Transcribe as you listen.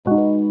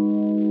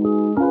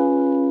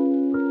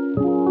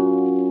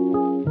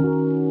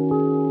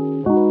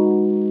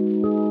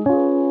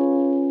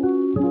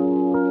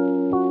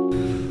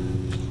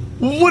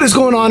What is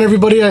going on,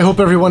 everybody? I hope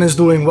everyone is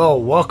doing well.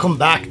 Welcome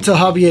back to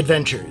Hobby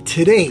Adventure.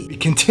 Today, we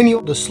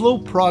continue the slow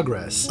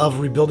progress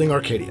of rebuilding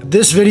Arcadia.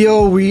 This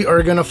video, we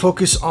are going to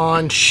focus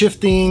on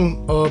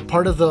shifting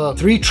part of the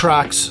 3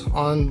 tracks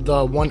on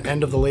the one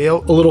end of the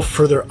layout a little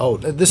further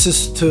out. This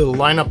is to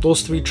line up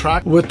those 3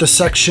 tracks with the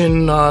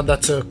section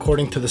that's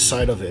according to the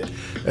side of it,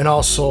 and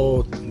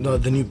also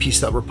the new piece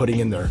that we're putting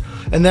in there.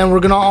 And then we're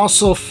going to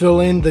also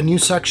fill in the new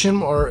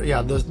section, or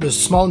yeah, the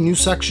small new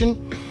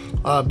section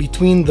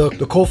between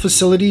the coal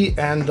facility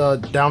and the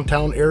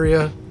downtown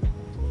area,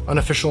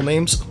 unofficial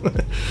names.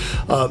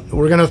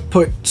 we're gonna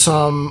put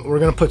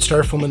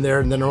styrofoam in there,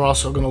 and then we're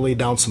also gonna lay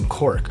down some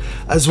cork,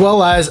 as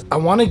well as I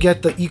want to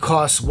get the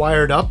ECOS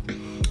wired up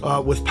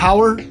with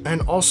power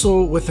and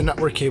also with a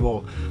network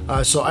cable.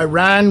 So I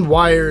ran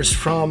wires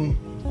from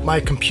my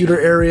computer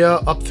area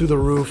up through the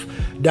roof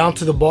down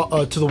to the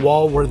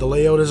wall where the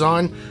layout is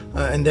on,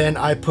 and then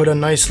I put a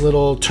nice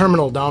little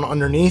terminal down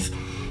underneath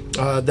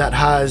that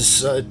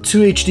has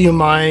 2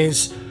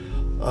 HDMIs,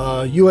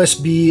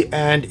 USB,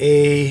 and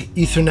a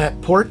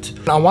Ethernet port.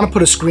 I want to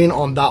put a screen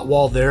on that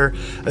wall there,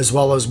 as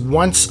well as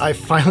once I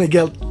finally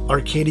get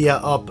Arcadia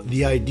up,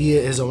 the idea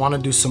is I want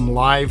to do some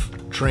live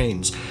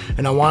trains,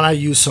 and I want to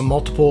use some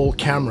multiple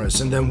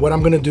cameras. And then what I'm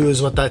going to do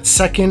is with that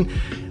second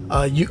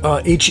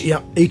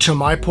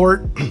HMI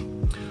port,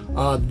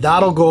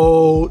 that'll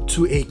go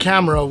to a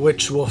camera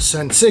which will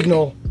send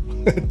signal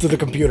to the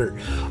computer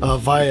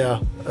via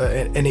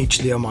an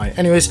HDMI.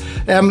 Anyways,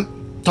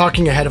 I'm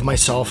talking ahead of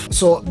myself.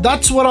 So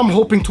that's what I'm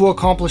hoping to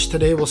accomplish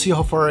today. We'll see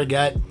how far I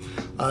get.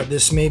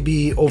 This may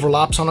be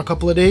overlaps on a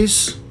couple of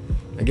days.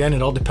 Again,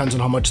 it all depends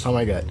on how much time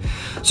I get.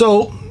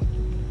 So,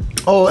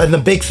 oh, and the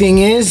big thing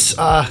is,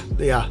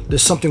 yeah,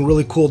 there's something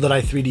really cool that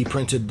I 3D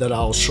printed that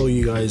I'll show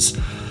you guys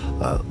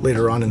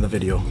later on in the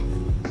video.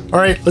 All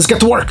right, let's get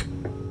to work.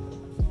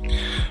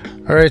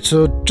 All right,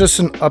 so just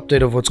an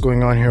update of what's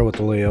going on here with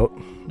the layout.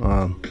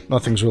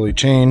 Nothing's really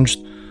changed.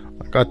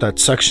 I got that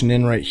section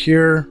in right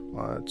here.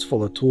 It's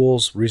full of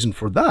tools. Reason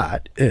for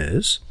that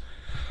is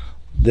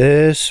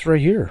this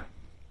right here.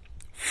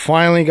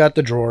 Finally got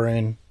the drawer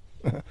in.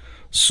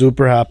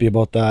 Super happy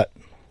about that.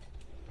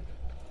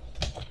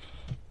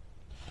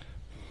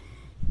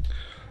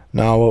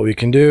 Now what we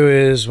can do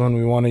is when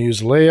we want to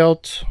use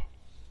layout,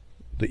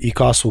 the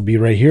ECOS will be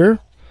right here.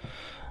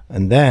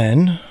 And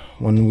then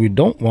when we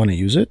don't want to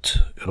use it,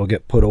 it'll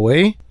get put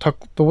away,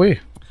 tucked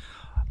away.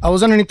 I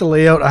was underneath the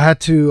layout. I had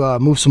to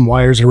move some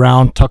wires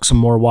around, tuck some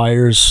more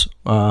wires,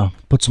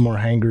 put some more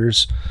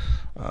hangers.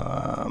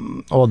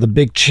 Oh, the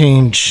big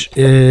change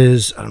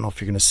is, I don't know if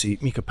you're going to see.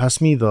 Mika,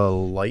 pass me the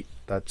light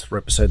that's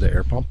right beside the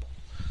air pump.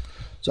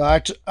 So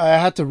I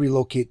had to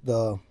relocate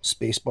the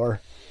space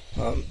bar.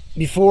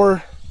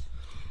 Before,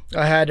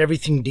 I had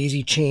everything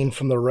daisy chained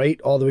from the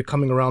right all the way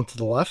coming around to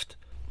the left.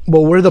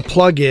 But where the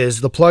plug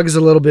is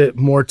a little bit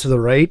more to the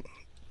right.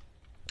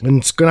 And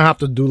it's going to have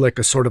to do like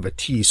a sort of a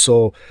T.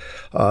 So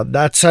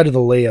that side of the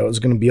layout is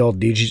going to be all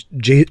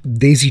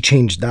daisy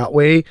changed that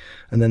way.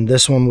 And then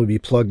this one would be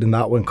plugged in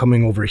that one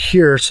coming over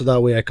here. So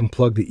that way I can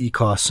plug the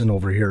ECOS in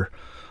over here.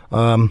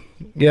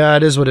 Yeah,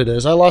 it is what it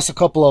is. I lost a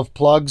couple of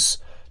plugs,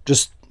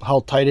 just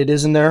how tight it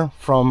is in there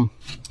from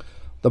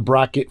the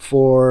bracket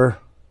for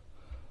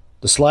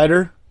the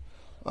slider.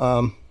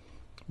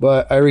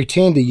 But I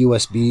retained the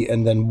USB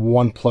and then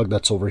one plug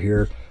that's over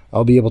here.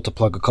 I'll be able to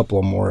plug a couple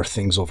of more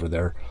things over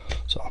there.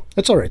 So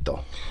it's all right though.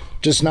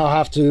 Just now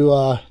have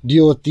to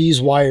deal with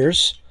these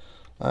wires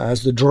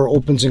as the drawer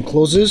opens and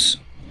closes.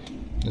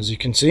 As you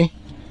can see,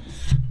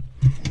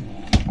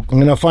 I'm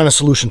gonna find a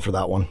solution for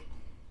that one.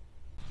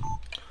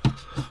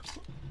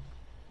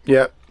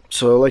 Yeah,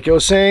 so like I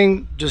was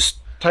saying, just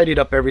tidied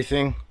up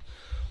everything.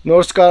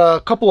 Notice got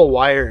a couple of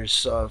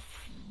wires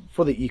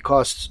for the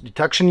ECOS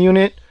detection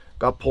unit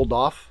got pulled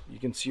off. You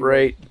can see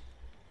right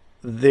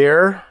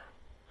there.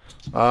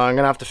 I'm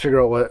gonna have to figure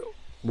out what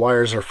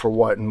wires are for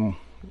what, and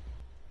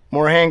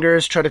more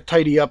hangers, try to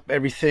tidy up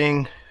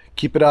everything,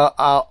 keep it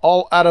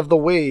all out of the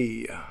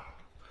way.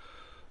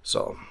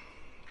 So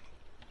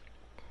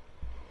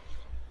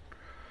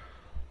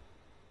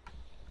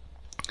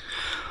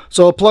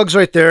plug's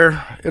right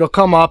there, it'll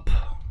come up.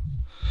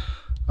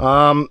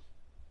 Yeah,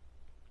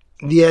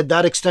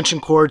 that extension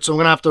cord, so I'm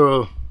gonna have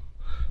to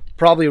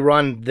probably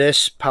run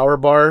this power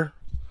bar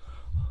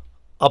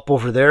up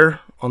over there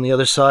on the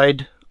other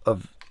side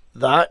of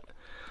that.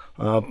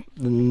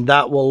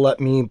 That will let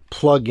me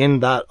plug in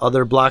that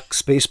other black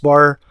space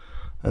bar,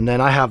 and then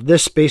I have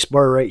this space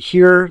bar right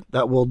here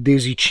that will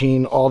daisy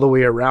chain all the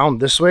way around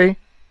this way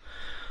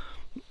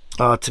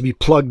to be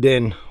plugged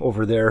in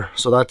over there.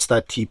 So that's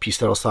that T piece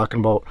that I was talking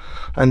about.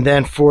 And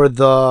then for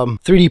the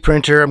 3D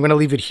printer, I'm going to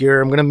leave it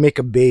here. I'm going to make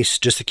a base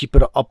just to keep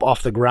it up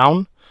off the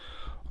ground,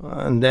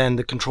 and then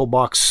the control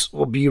box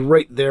will be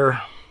right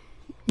there.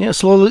 Yeah,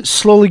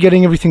 slowly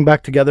getting everything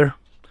back together.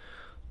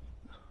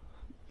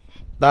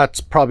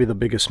 That's probably the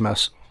biggest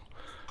mess.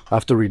 I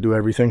have to redo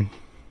everything.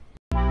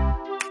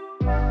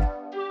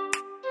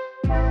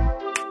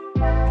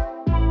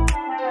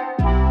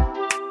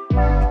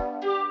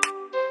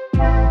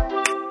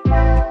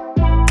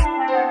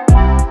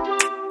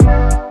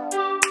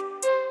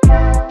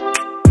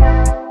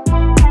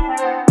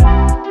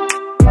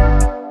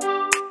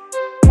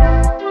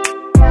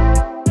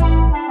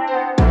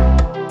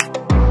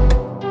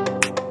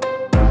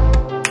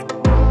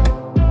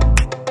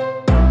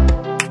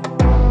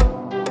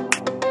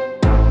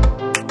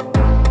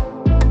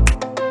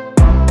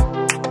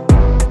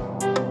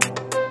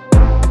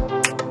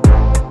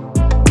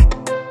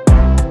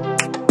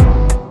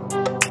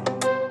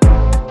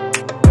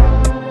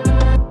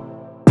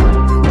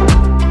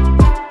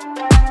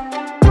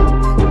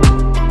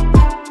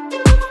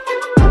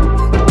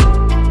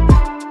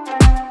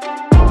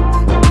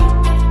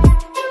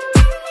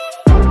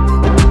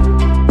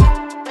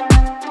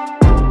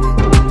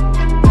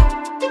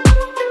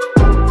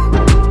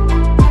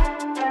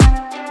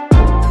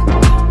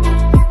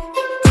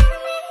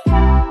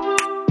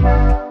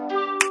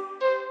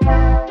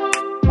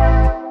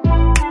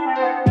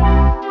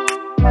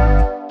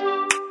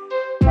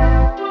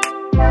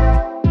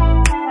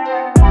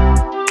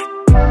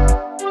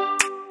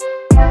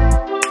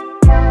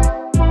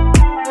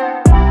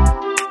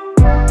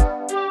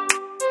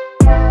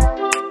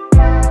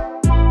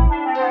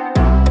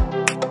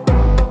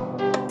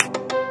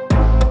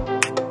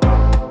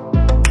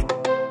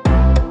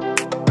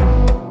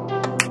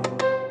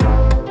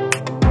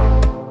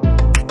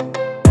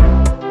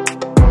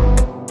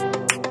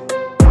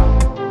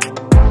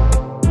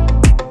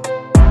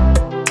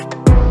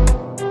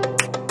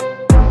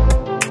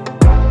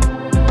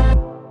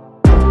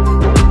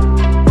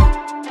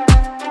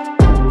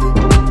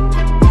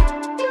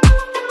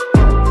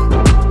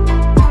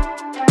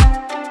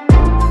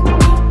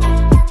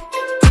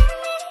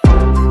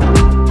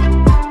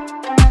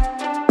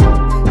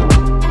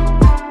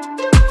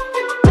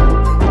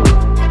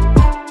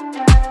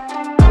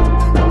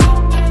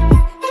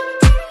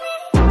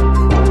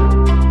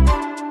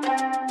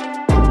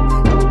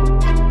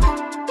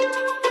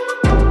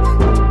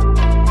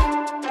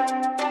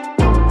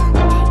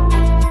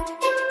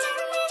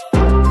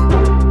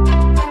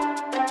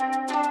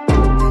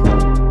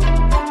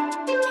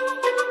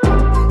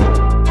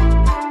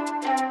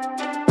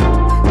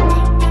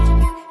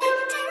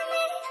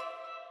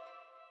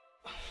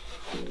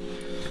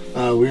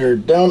 we're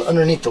down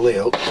underneath the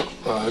layout,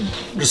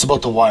 just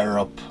about to wire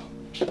up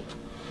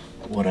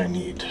what I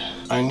need.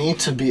 I need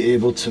to be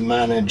able to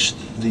manage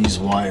these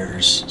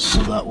wires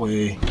so that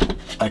way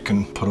I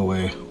can put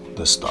away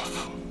this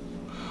stuff.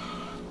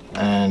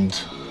 And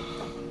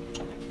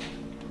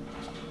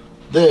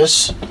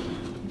this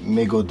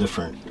may go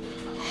different.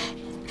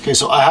 Okay,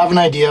 so I have an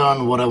idea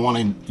on what I want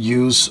to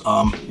use.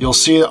 You'll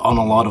see it on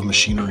a lot of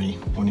machinery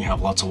when you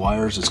have lots of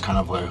wires. It's kind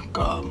of like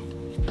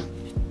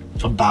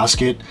a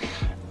basket,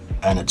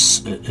 and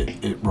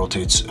it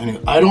rotates.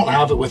 Anyway, I don't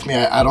have it with me.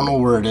 I don't know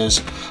where it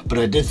is, but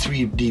I did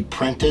 3D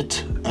print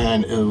it,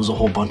 and it was a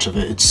whole bunch of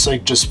it. It's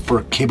like just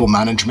for cable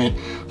management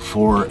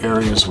for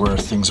areas where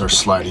things are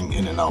sliding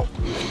in and out.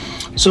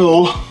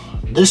 So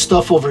this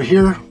stuff over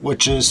here,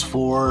 which is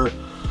for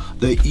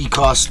the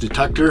ECOS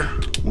detector,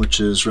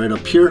 which is right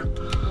up here.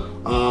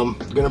 I'm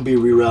gonna be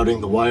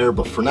rerouting the wire,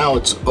 but for now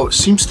it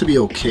seems to be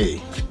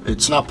okay.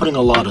 It's not putting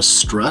a lot of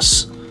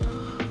stress,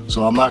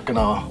 so I'm not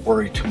gonna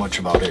worry too much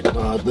about it.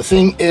 The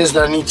thing is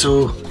that I need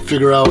to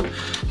figure out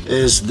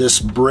is this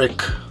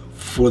brick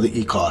for the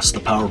ECOS, the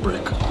power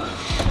brick.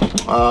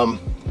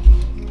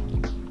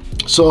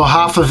 So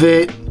half of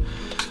it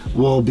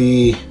will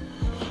be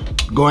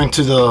going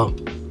to the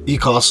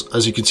ECOS,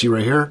 as you can see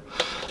right here.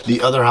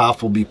 The other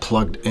half will be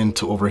plugged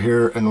into over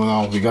here, and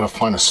now we gotta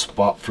find a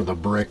spot for the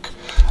brick.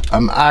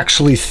 I'm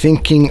actually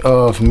thinking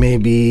of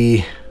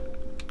maybe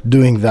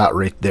doing that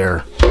right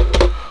there.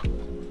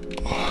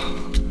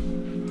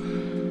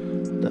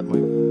 That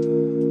might...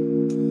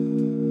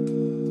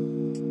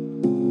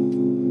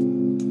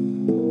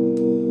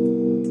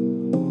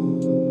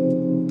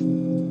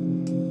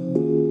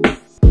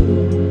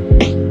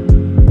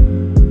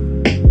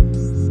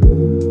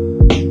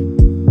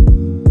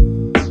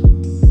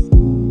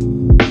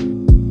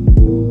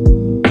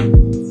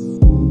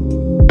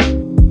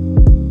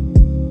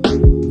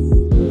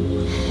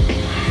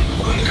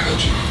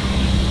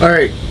 All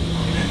right,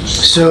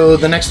 so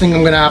the next thing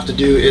I'm gonna have to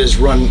do is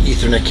run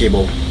Ethernet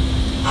cable.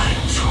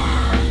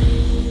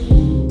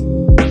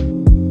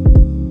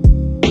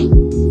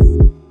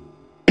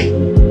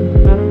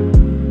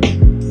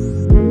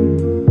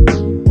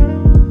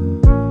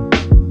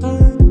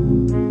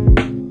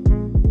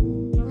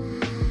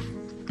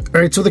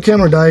 All right, so the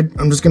camera died.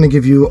 I'm just gonna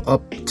give you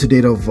up to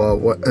date of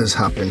what has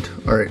happened.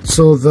 All right,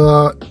 so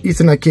the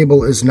Ethernet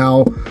cable is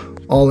now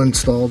all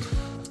installed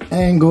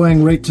and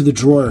going right to the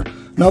drawer.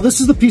 Now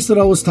this is the piece that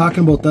I was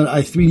talking about that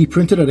I 3D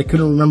printed and I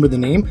couldn't remember the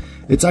name.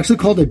 It's actually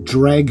called a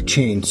drag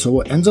chain. So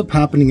what ends up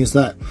happening is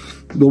that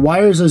the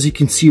wires, as you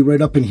can see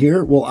right up in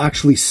here, will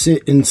actually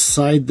sit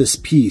inside this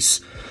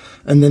piece.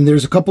 And then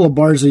there's a couple of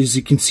bars, as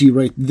you can see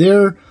right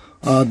there,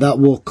 that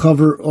will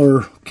cover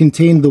or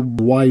contain the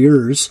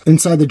wires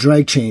inside the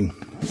drag chain.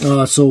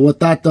 So what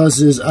that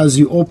does is as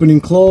you open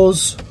and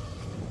close,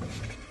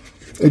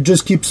 it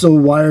just keeps the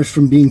wires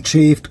from being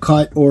chafed,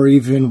 cut, or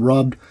even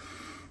rubbed.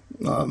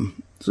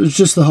 So it's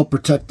just to help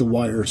protect the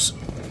wires.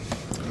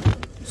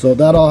 So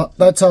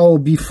that's how it'll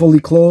be fully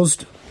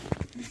closed.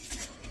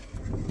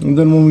 And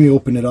then when we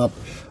open it up,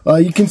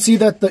 you can see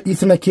that the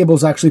Ethernet cable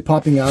is actually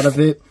popping out of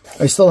it.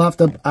 I still have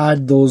to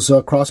add those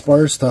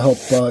crossbars to help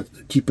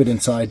keep it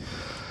inside.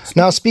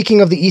 Now,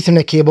 speaking of the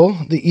Ethernet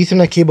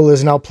cable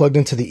is now plugged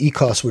into the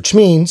ECOS, which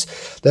means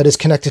that it's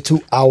connected to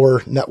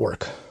our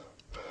network.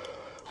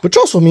 Which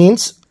also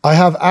means I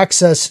have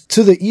access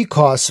to the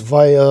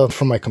ECOS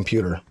from my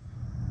computer.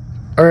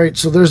 All right,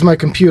 so there's my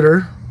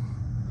computer,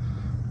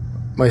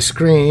 my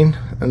screen,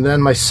 and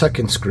then my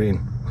second screen,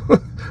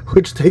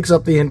 which takes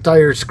up the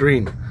entire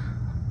screen.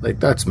 Like,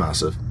 that's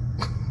massive.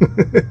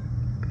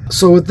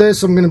 So with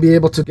this, I'm going to be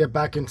able to get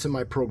back into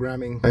my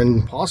programming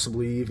and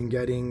possibly even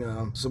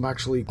getting some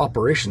actually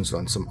operations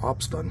done, some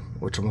ops done,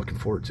 which I'm looking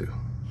forward to.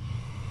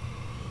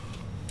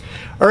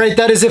 All right,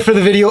 that is it for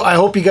the video. I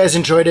hope you guys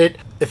enjoyed it.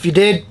 If you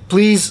did,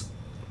 please,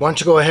 why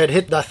don't you go ahead,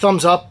 hit that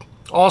thumbs up.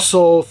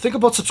 Also, think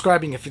about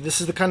subscribing if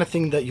this is the kind of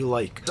thing that you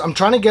like. I'm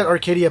trying to get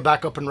Arcadia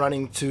back up and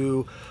running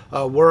to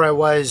where I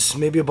was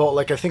maybe about,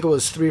 like, I think it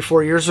was 3 or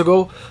 4 years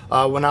ago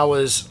when I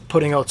was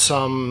putting out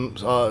some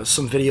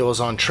videos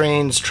on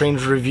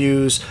trains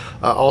reviews,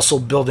 also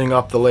building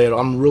up the layout.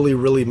 I'm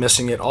really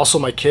missing it. Also,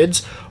 my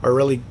kids are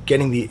really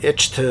getting the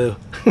itch to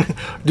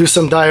do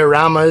some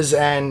dioramas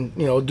and,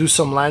 you know, do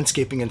some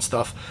landscaping and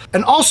stuff.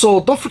 And also,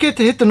 don't forget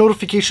to hit the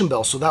notification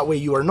bell so that way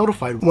you are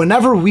notified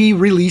whenever we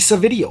release a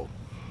video.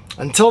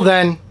 Until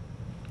then,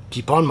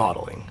 keep on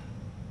modeling.